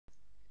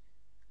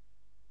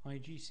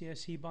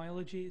GCSE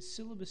Biology,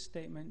 syllabus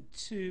statement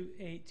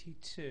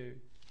 282,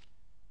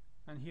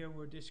 and here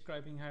we're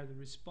describing how the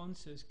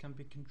responses can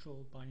be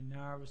controlled by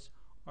nerves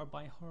or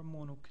by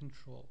hormonal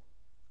control.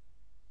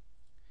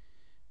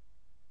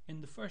 In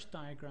the first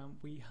diagram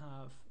we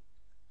have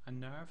a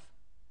nerve.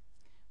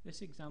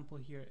 This example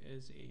here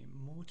is a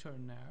motor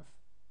nerve,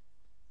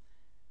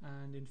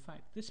 and in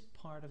fact this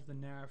part of the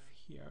nerve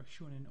here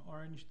shown in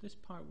orange, this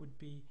part would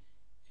be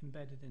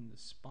embedded in the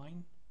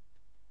spine,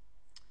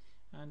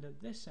 and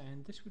at this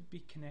end this would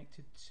be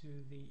connected to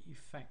the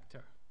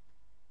effector,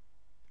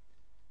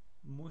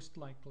 most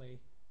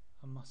likely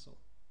a muscle.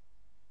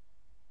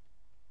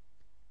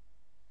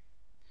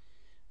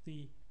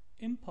 The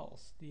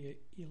impulse, the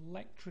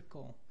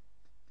electrical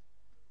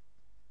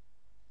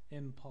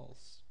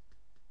impulse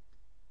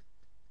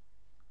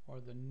or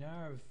the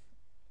nerve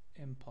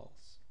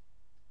impulse,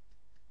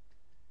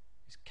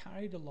 is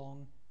carried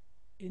along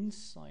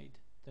inside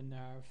the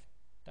nerve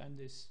down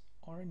this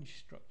orange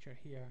structure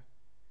here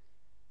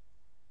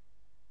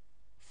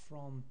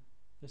from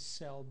the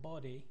cell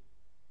body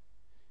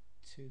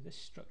to this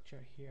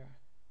structure here,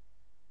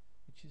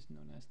 which is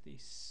known as the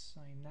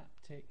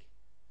synaptic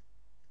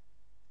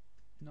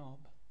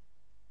knob,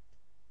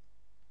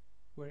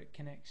 where it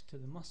connects to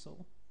the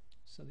muscle.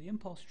 So the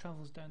impulse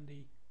travels down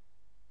the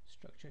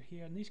structure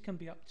here, and these can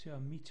be up to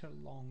 1 meter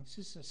long. This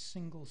is a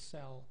single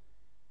cell,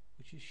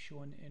 which is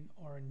shown in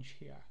orange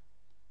here,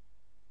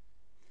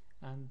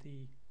 and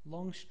the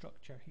long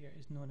structure here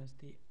is known as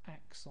the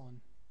axon.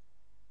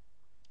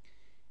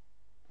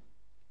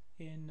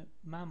 In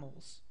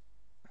mammals,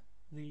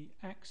 the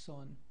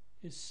axon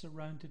is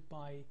surrounded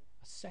by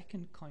a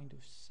second kind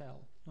of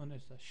cell known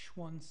as a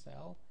Schwann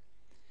cell.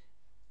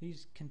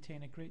 These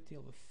contain a great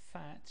deal of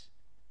fat,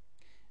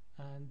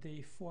 and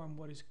they form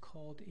what is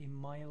called a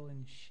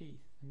myelin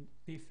sheath, and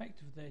the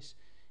effect of this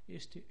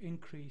is to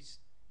increase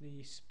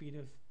the speed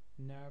of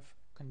nerve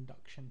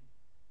conduction.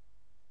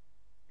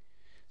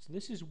 So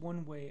this is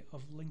one way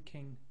of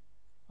linking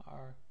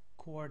our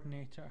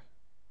coordinator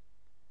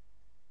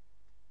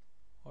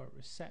or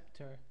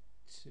receptor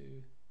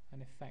to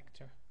an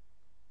effector.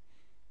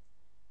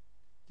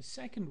 The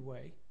second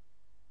way,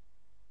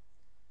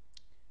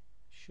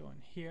 shown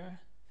here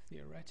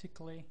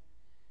theoretically,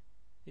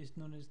 is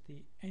known as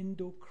the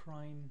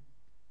endocrine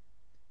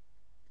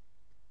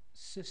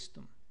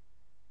system,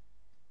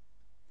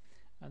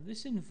 and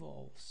this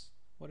involves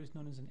what is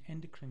known as an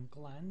endocrine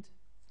gland,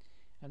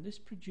 and this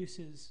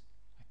produces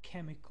a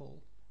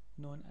chemical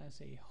known as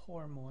a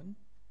hormone.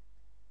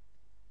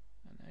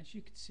 And as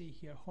you can see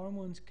here,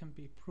 hormones can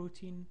be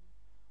protein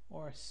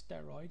or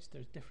steroids.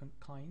 There's different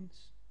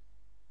kinds,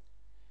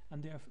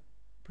 and they are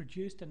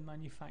produced and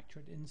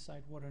manufactured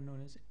inside what are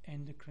known as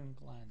endocrine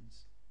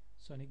glands.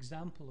 So an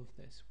example of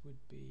this would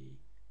be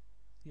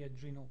the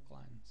adrenal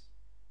glands.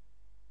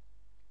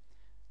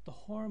 The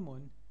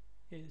hormone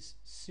is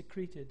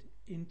secreted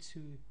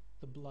into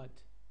the blood.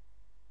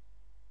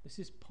 This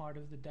is part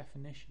of the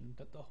definition,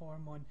 that the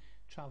hormone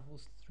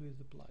travels through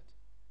the blood.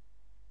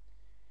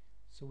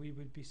 So we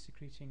would be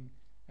secreting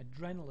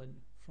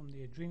adrenaline from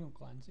the adrenal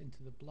glands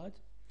into the blood.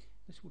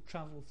 This will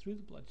travel through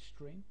the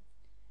bloodstream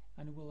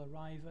and will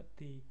arrive at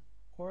the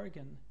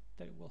organ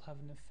that it will have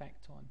an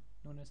effect on,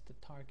 known as the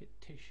target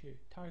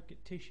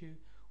tissue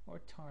or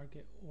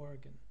target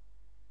organ,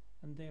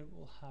 and there it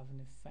will have an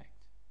effect.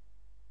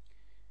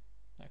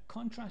 Now,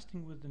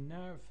 contrasting with the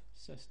nerve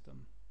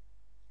system,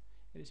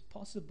 it is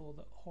possible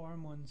that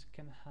hormones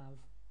can have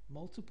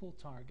multiple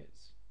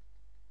targets,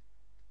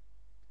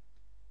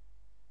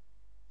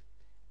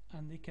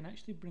 and they can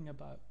actually bring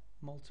about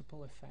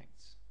multiple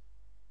effects.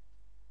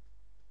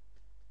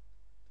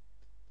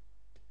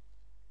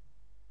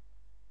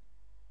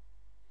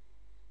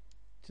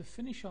 To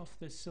finish off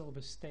this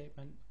syllabus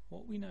statement,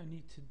 what we now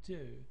need to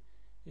do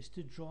is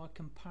to draw a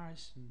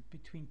comparison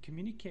between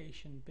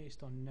communication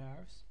based on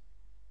nerves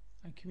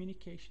and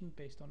communication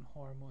based on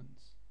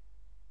hormones.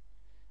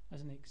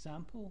 As an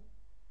example,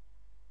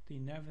 the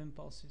nerve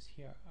impulses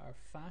here are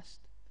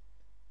fast,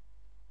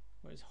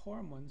 whereas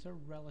hormones are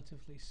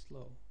relatively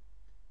slow.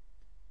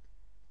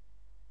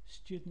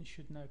 Students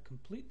should now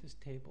complete this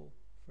table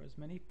for as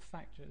many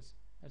factors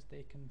as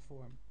they can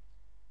form.